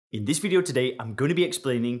In this video today, I'm going to be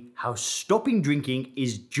explaining how stopping drinking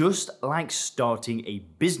is just like starting a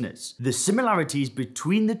business. The similarities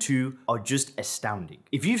between the two are just astounding.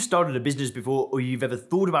 If you've started a business before or you've ever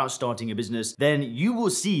thought about starting a business, then you will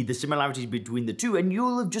see the similarities between the two and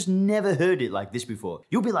you'll have just never heard it like this before.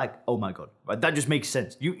 You'll be like, oh my God, right? That just makes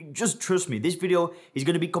sense. You just trust me. This video is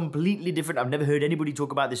going to be completely different. I've never heard anybody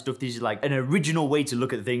talk about this stuff. This is like an original way to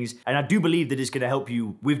look at things. And I do believe that it's going to help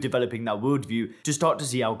you with developing that worldview to start to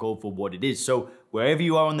see alcohol for what it is. So wherever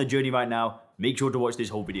you are on the journey right now, make sure to watch this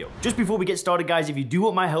whole video. Just before we get started, guys, if you do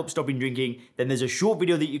want my help stopping drinking, then there's a short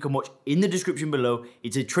video that you can watch in the description below.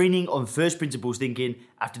 It's a training on first principles thinking.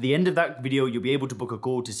 After the end of that video, you'll be able to book a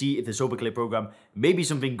call to see if the Sober Clear program may be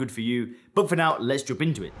something good for you. But for now, let's jump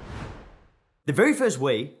into it. The very first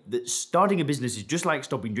way that starting a business is just like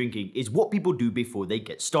stopping drinking is what people do before they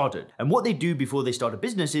get started. And what they do before they start a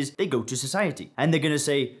business is they go to society. And they're going to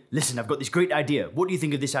say, listen, I've got this great idea. What do you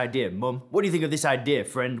think of this idea, mum? What do you think of this idea,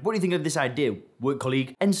 friend? What do you think of this idea, work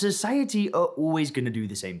colleague? And society are always going to do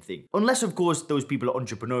the same thing. Unless, of course, those people are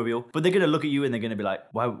entrepreneurial. But they're going to look at you and they're going to be like,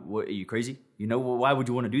 what, are you crazy? You know, why would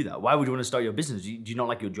you want to do that? Why would you want to start your business? Do you not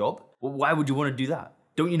like your job? Well, why would you want to do that?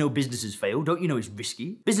 Don't you know businesses fail? Don't you know it's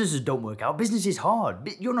risky? Businesses don't work out. Business is hard.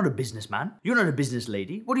 You're not a businessman. You're not a business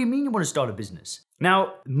lady. What do you mean you want to start a business?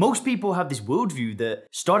 Now, most people have this worldview that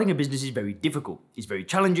starting a business is very difficult. It's very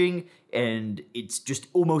challenging and it's just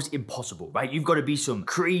almost impossible, right? You've got to be some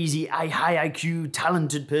crazy, high IQ,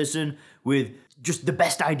 talented person with just the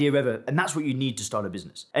best idea ever. And that's what you need to start a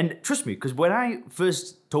business. And trust me, because when I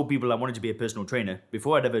first told people I wanted to be a personal trainer,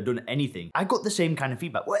 before I'd ever done anything, I got the same kind of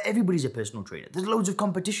feedback. Well, everybody's a personal trainer. There's loads of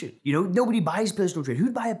competition. You know, nobody buys personal trainer.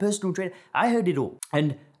 Who'd buy a personal trainer? I heard it all.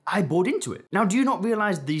 And I bought into it. Now, do you not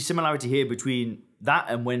realize the similarity here between that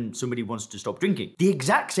and when somebody wants to stop drinking? The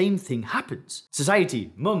exact same thing happens.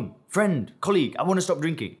 Society, mum, friend, colleague, I want to stop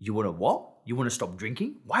drinking. You want to what? You want to stop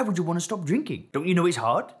drinking? Why would you want to stop drinking? Don't you know it's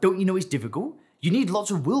hard? Don't you know it's difficult? You need lots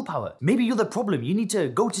of willpower. Maybe you're the problem. You need to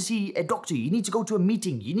go to see a doctor. You need to go to a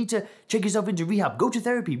meeting. You need to check yourself into rehab, go to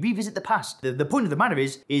therapy, revisit the past. The point of the matter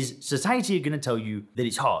is society are going to tell you that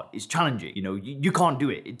it's hard, it's challenging. You know, you can't do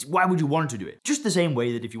it. Why would you want to do it? Just the same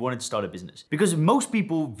way that if you wanted to start a business. Because most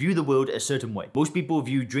people view the world a certain way. Most people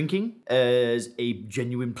view drinking as a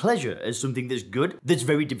genuine pleasure, as something that's good, that's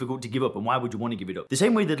very difficult to give up. And why would you want to give it up? The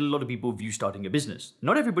same way that a lot of people view starting a business.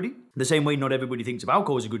 Not everybody. The same way not everybody thinks of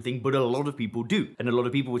alcohol as a good thing, but a lot of people do. And a lot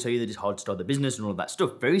of people will tell you that it's hard to start a business and all of that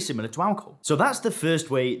stuff, very similar to alcohol. So that's the first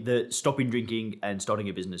way that stopping drinking and starting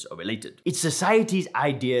a business are related. It's society's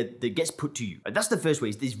idea that gets put to you. And that's the first way.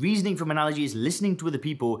 It's this reasoning from analogy, is listening to other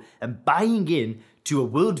people and buying in to a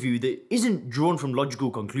worldview that isn't drawn from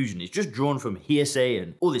logical conclusion. It's just drawn from hearsay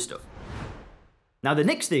and all this stuff. Now, the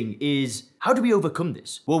next thing is, how do we overcome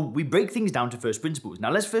this? Well, we break things down to first principles.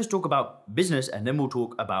 Now, let's first talk about business and then we'll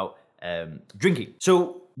talk about drinking.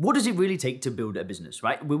 So what does it really take to build a business,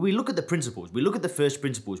 right? When we look at the principles, we look at the first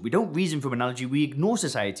principles, we don't reason from analogy, we ignore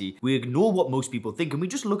society, we ignore what most people think, and we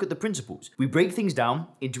just look at the principles. We break things down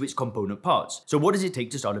into its component parts. So what does it take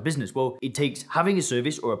to start a business? Well, it takes having a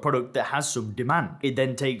service or a product that has some demand. It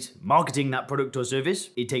then takes marketing that product or service,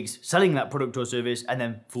 it takes selling that product or service, and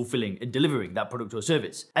then fulfilling and delivering that product or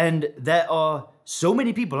service. And there are so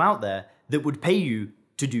many people out there that would pay you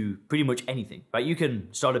to do pretty much anything, right? You can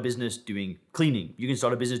start a business doing cleaning. You can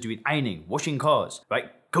start a business doing ironing, washing cars,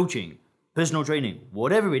 right? Coaching, personal training,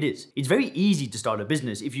 whatever it is. It's very easy to start a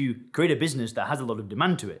business if you create a business that has a lot of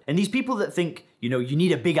demand to it. And these people that think, you know, you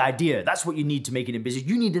need a big idea, that's what you need to make it in business.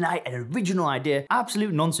 You need an original idea.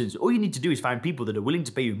 Absolute nonsense. All you need to do is find people that are willing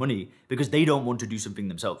to pay you money because they don't want to do something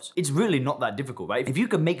themselves. It's really not that difficult, right? If you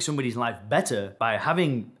can make somebody's life better by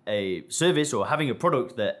having a service or having a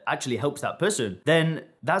product that actually helps that person, then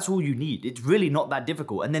that's all you need. It's really not that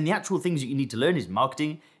difficult. And then the actual things that you need to learn is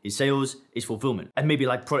marketing, is sales, is fulfillment. And maybe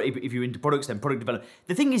like if you're into products, then product development.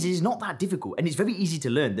 The thing is, it's not that difficult and it's very easy to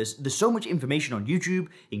learn. There's so much information on YouTube,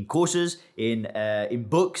 in courses, in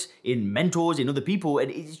books, in mentors, in other people.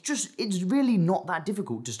 And it's really not that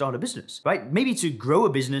difficult to start a business, right? Maybe to grow a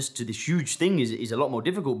business to this huge thing is a lot more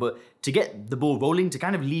difficult, but to get the ball rolling, to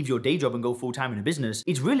kind of leave your day job and go full time in a business,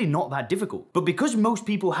 it's really not that difficult. But because most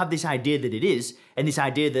people have this idea that it is, and this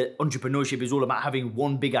idea that entrepreneurship is all about having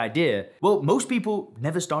one big idea, well, most people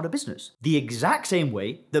never start a business. The exact same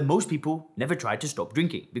way that most people never try to stop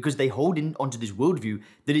drinking because they hold in onto this worldview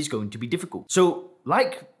that it's going to be difficult. So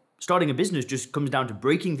like starting a business just comes down to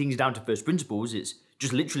breaking things down to first principles. It's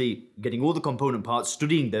just literally getting all the component parts,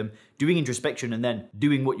 studying them, doing introspection, and then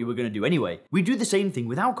doing what you were going to do anyway. We do the same thing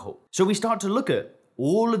with alcohol. So we start to look at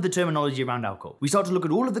all of the terminology around alcohol. We start to look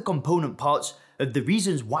at all of the component parts of the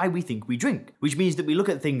reasons why we think we drink, which means that we look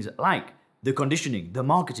at things like the conditioning, the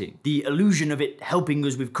marketing, the illusion of it helping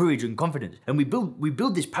us with courage and confidence. And we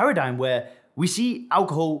build this paradigm where we see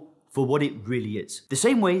alcohol for what it really is. The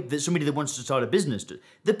same way that somebody that wants to start a business does.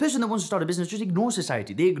 The person that wants to start a business just ignores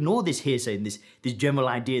society. They ignore this hearsay and this general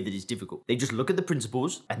idea that it's difficult. They just look at the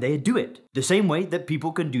principles and they do it. The same way that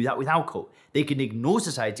people can do that with alcohol. They can ignore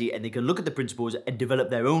society and they can look at the principles and develop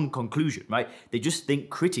their own conclusion, right? They just think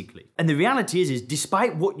critically. And the reality is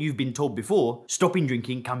despite what you've been told before, stopping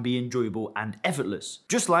drinking can be enjoyable and effortless.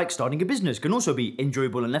 Just like starting a business can also be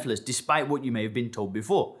enjoyable and effortless despite what you may have been told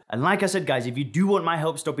before. And like I said, guys, if you do want my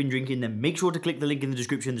help stopping drinking, then make sure to click the link in the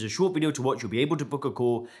description. There's a short video to watch. You'll be able to book a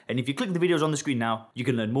call. And if you click the videos on the screen now, you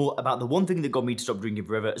can learn more about the one thing that got me to stop drinking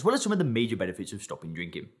forever, as well as some of the major benefits of stopping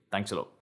drinking. Thanks a lot.